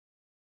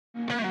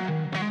Well,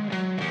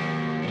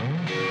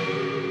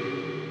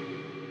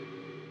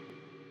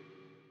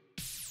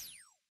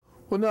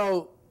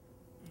 now,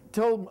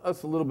 tell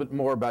us a little bit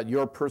more about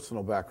your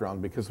personal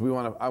background, because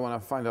I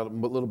want to find out a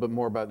little bit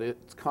more about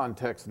its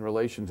context in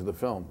relation to the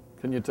film.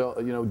 Can you tell,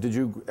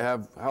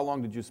 how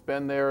long did you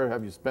spend there?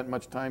 Have you spent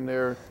much time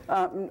there?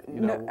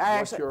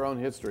 What's your own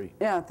history?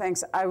 Yeah,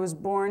 thanks. I was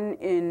born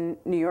in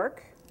New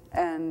York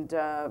and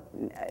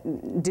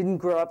didn't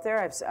grow up there.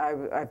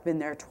 I've been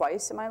there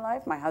twice in my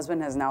life. My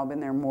husband has now been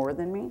there more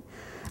than me.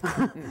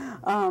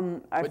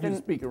 But you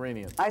speak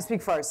Iranian. I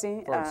speak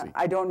Farsi.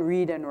 I don't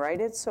read and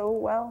write it so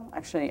well.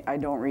 Actually, I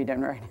don't read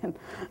and write it.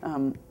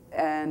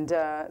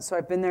 So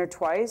I've been there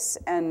twice,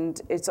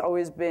 and it's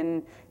always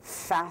been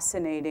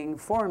fascinating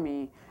for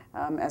me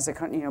as a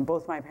country.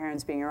 Both my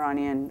parents being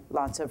Iranian,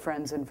 lots of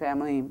friends and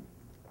family,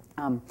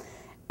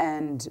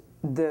 and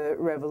the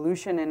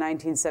revolution in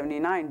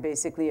 1979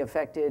 basically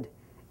affected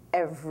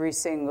every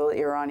single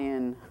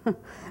Iranian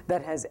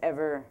that has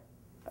ever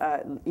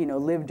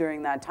lived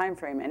during that time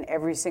frame, and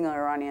every single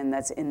Iranian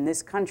that's in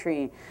this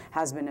country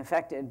has been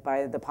affected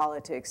by the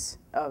politics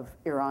of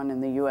Iran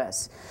and the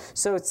U.S.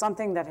 So it's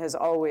something that has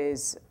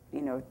always,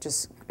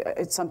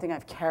 it's something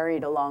I've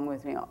carried along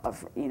with me,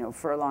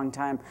 for a long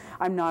time.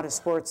 I'm not a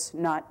sports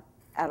nut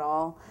at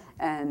all,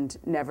 and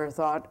never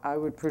thought I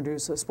would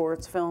produce a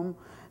sports film.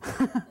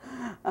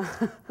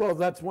 Well,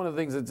 that's one of the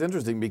things that's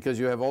interesting, because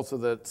you have also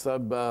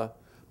that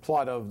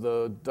plot of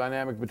the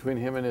dynamic between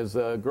him and his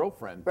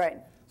girlfriend. Right.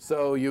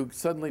 So you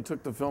suddenly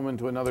took the film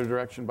into another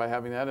direction by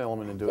having that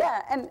element into it.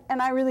 Yeah,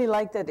 and I really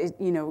like that,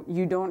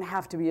 you don't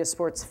have to be a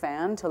sports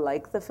fan to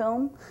like the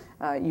film.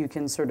 You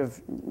can sort of,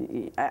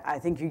 I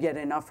think you get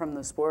enough from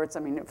the sports.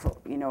 I mean,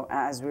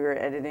 as we were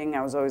editing,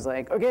 I was always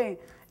like, okay,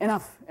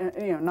 enough,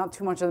 not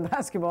too much of the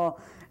basketball.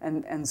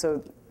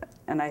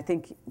 And I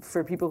think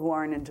for people who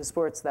aren't into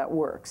sports, that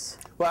works.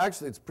 Well,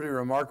 actually, it's pretty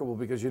remarkable,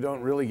 because you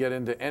don't really get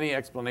into any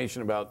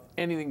explanation about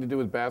anything to do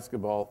with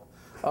basketball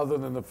other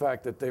than the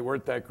fact that they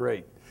weren't that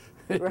great.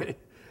 Right.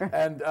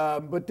 And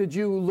but did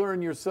you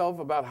learn yourself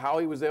about how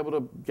he was able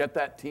to get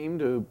that team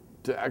to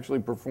actually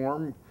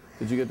perform?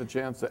 Did you get the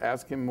chance to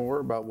ask him more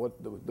about what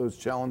those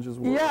challenges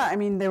were? Yeah, I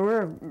mean, there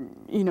were,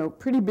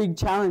 pretty big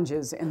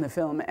challenges in the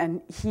film,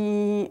 and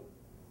he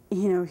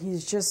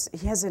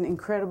has an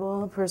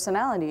incredible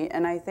personality.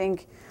 And I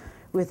think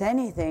with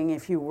anything,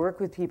 if you work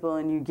with people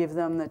and you give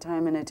them the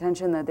time and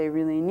attention that they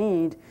really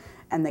need,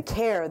 and the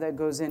care that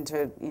goes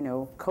into,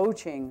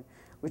 coaching,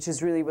 which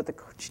is really what the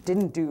coach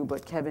didn't do,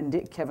 but Kevin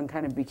did. Kevin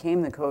kind of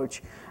became the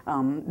coach.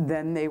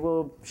 Then they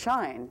will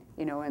shine,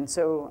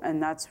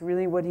 and that's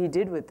really what he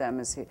did with them.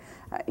 Is he,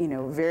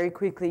 very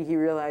quickly he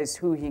realized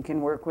who he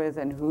can work with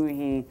and who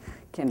he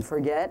can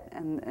forget,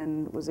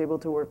 and was able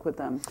to work with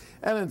them.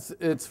 And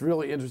it's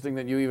really interesting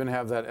that you even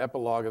have that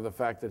epilogue of the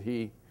fact that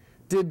he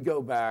did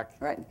go back.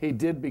 Right. He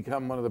did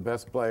become one of the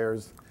best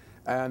players.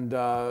 And,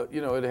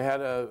 it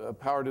had a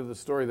power to the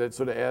story that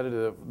sort of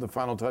added the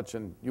final touch,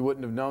 and you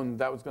wouldn't have known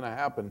that was going to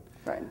happen.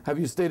 Right. Have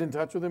you stayed in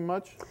touch with him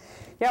much?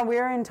 Yeah, we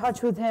are in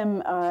touch with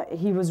him.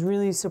 He was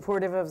really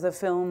supportive of the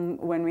film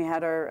when we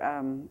had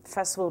our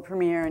festival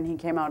premiere, and he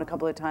came out a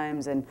couple of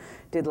times and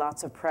did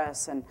lots of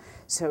press. And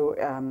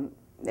so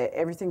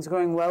everything's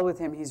going well with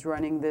him. He's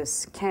running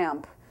this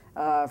camp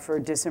for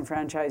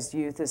disenfranchised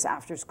youth, this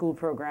after-school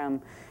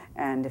program.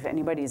 And if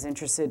anybody is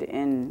interested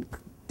in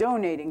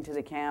donating to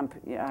the camp,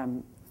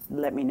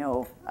 let me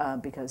know,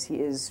 because he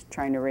is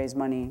trying to raise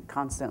money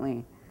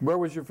constantly. Where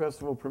was your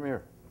festival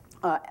premiere?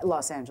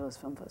 Los Angeles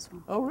Film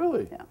Festival. Oh,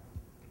 really? Yeah.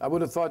 I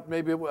would have thought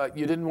maybe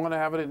you didn't want to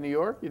have it in New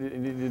York? You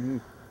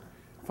didn't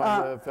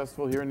find a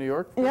festival here in New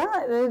York?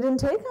 Yeah, they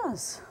didn't take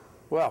us.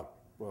 Well,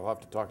 we'll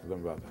have to talk to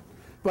them about that.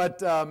 But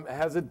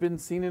has it been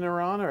seen in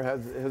Iran, or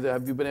have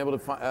you been able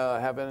to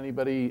have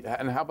anybody,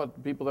 and how about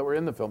the people that were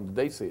in the film? Did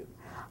they see it?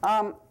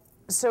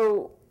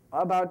 So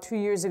about 2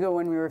 years ago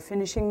when we were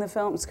finishing the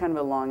film, it's kind of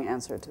a long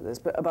answer to this,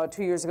 but about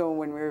 2 years ago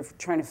when we were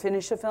trying to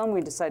finish the film, we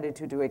decided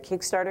to do a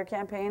Kickstarter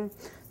campaign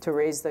to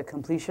raise the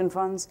completion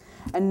funds,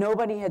 and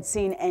nobody had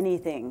seen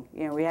anything.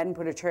 We hadn't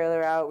put a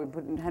trailer out,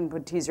 hadn't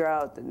put a teaser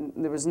out,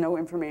 there was no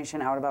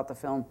information out about the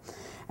film.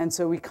 And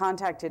so we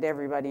contacted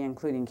everybody,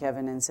 including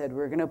Kevin, and said,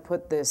 we're gonna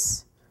put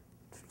this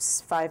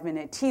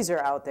 5-minute teaser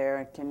out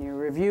there, can you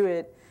review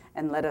it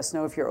and let us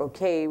know if you're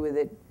okay with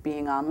it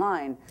being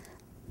online?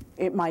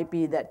 It might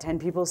be that 10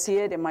 people see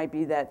it. It might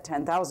be that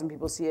 10,000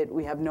 people see it.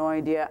 We have no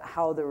idea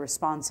how the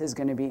response is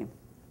going to be.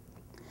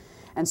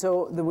 And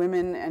so the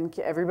women and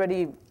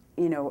everybody,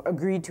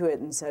 agreed to it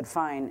and said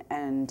fine.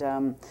 And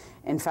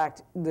in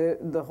fact,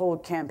 the whole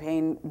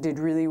campaign did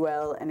really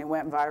well, and it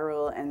went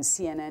viral. And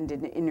CNN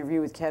did an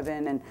interview with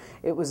Kevin, and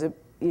it was it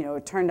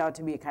turned out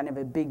to be kind of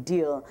a big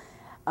deal.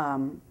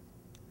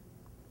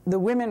 The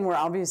women were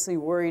obviously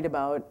worried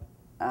about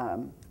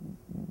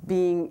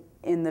being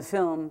in the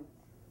film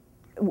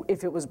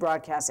if it was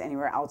broadcast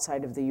anywhere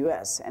outside of the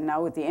US. And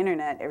now with the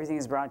internet, everything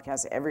is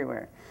broadcast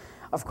everywhere.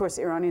 Of course,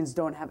 Iranians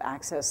don't have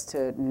access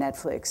to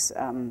Netflix,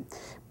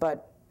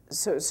 but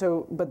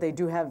they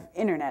do have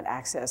internet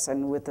access,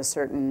 and with a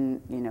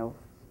certain,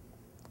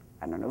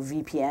 I don't know,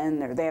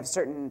 VPN, or they have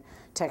certain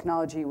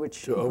technology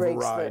which to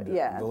breaks override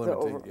the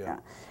limiting, yeah.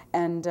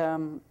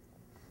 And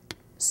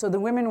so the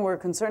women were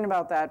concerned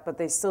about that, but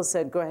they still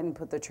said, go ahead and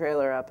put the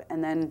trailer up.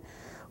 And then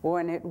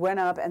when it went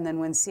up, and then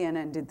when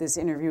CNN did this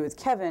interview with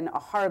Kevin, a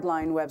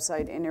hardline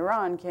website in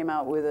Iran came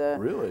out with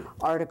a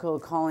article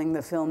calling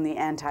the film the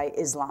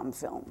anti-Islam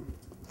film.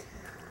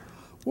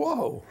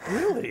 Whoa,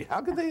 really?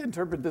 How could they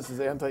interpret this as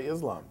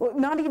anti-Islam? Well,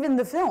 not even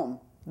the film,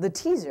 the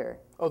teaser.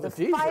 Oh, the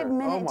teaser.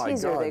 5-minute oh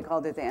teaser, God. they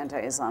called it the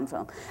anti-Islam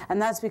film.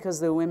 And that's because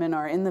the women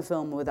are in the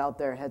film without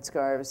their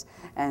headscarves,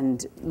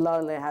 and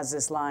Laleh has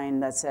this line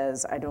that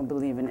says, I don't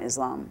believe in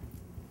Islam.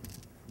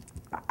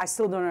 I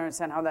still don't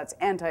understand how that's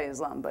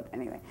anti-Islam, but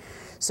anyway.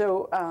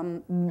 So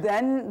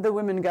then the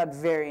women got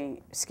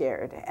very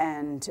scared,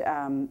 and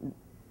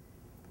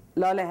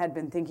Laleh had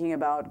been thinking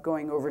about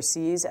going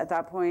overseas at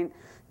that point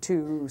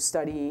to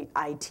study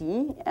IT,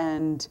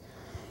 and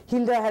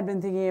Hilda had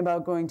been thinking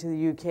about going to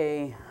the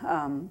UK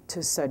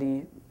to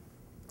study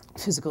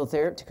physical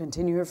therapy, to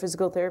continue her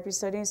physical therapy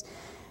studies.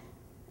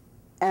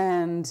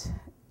 And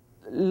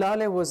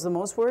Laleh was the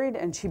most worried,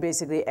 and she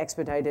basically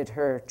expedited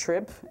her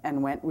trip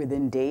and went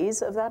within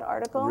days of that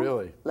article.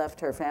 Really? Left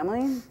her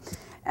family.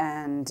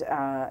 And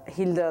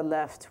Hilda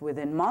left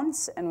within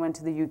months and went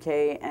to the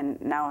UK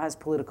and now has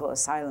political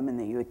asylum in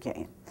the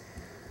UK.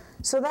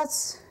 So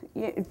that's,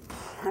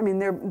 I mean,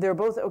 they're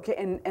both okay.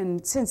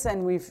 And since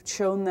then, we've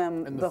shown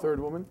them. And the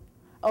third woman?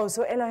 Oh,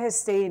 so Ella has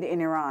stayed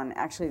in Iran.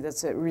 Actually,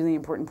 that's a really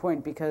important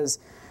point, because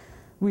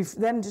we've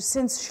then just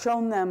since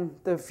shown them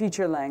the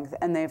feature length,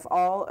 and they've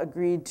all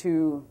agreed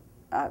to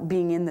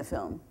being in the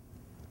film.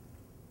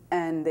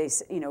 And they,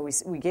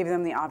 we gave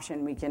them the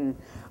option. We can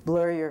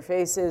blur your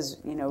faces.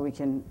 We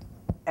can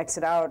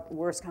exit out.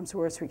 Worst comes to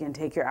worst, we can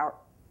take you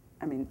out.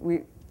 I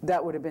mean,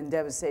 that would have been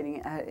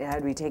devastating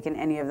had we taken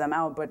any of them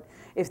out. But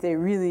if they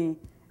really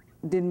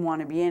didn't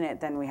want to be in it,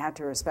 then we had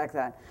to respect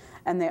that.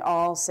 And they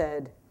all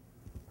said,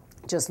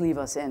 just leave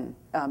us in,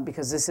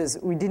 because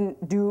we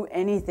didn't do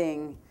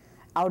anything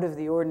out of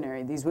the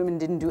ordinary. These women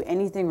didn't do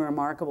anything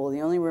remarkable.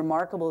 The only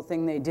remarkable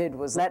thing they did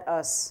was let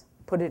us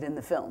put it in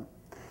the film.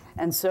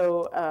 And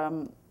so,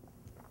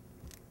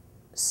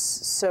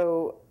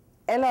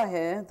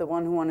 Elahe, the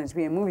one who wanted to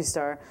be a movie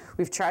star,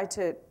 we've tried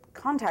to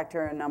contact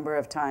her a number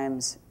of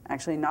times.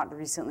 Actually, not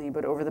recently,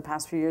 but over the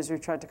past few years, we've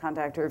tried to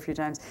contact her a few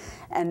times,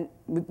 and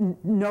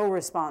no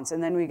response.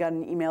 And then we got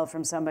an email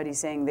from somebody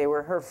saying they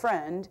were her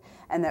friend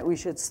and that we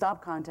should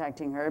stop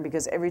contacting her,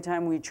 because every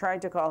time we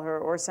tried to call her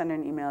or send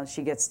an email,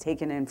 she gets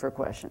taken in for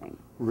questioning.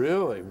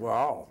 Really?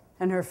 Wow.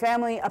 And her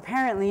family,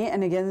 apparently,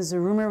 and again, this is a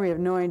rumor, we have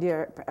no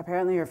idea,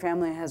 apparently her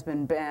family has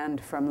been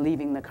banned from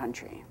leaving the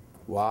country.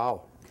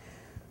 Wow.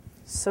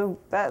 So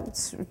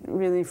that's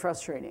really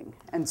frustrating.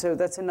 And so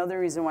that's another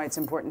reason why it's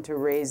important to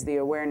raise the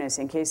awareness.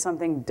 In case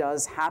something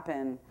does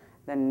happen,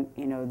 then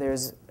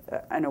there's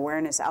an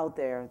awareness out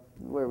there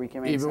where we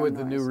can make even some with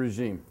noise. the new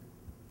regime.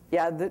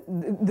 Yeah,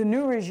 the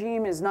new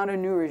regime is not a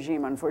new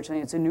regime,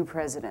 unfortunately. It's a new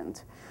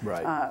president,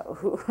 right?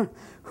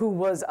 Who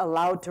was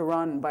allowed to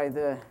run by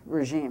the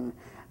regime.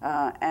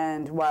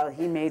 And while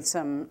he made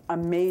some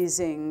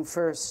amazing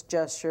first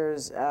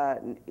gestures,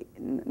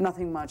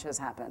 nothing much has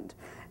happened.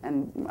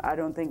 And I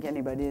don't think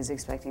anybody is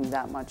expecting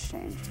that much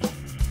change.